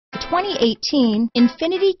2018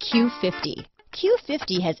 Infiniti Q50.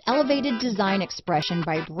 Q50 has elevated design expression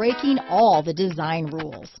by breaking all the design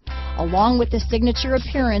rules. Along with the signature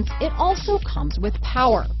appearance, it also comes with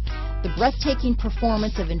power. The breathtaking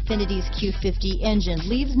performance of Infiniti's Q50 engine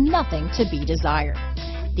leaves nothing to be desired.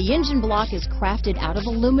 The engine block is crafted out of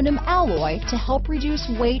aluminum alloy to help reduce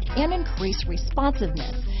weight and increase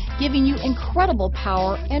responsiveness, giving you incredible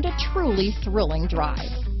power and a truly thrilling drive.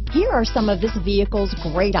 Here are some of this vehicle's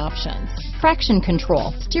great options: traction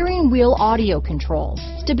control, steering wheel audio controls,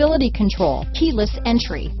 stability control, keyless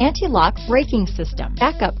entry, anti-lock braking system,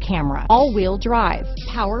 backup camera, all-wheel drive,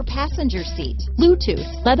 power passenger seat,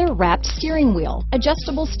 Bluetooth, leather-wrapped steering wheel,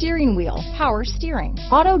 adjustable steering wheel, power steering,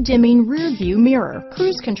 auto-dimming rear view mirror,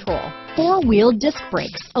 cruise control, four-wheel disc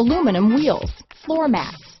brakes, aluminum wheels, floor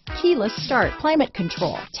mats, keyless start, climate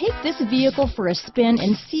control. Take this vehicle for a spin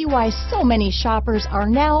and see why so many shoppers are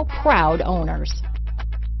now proud owners.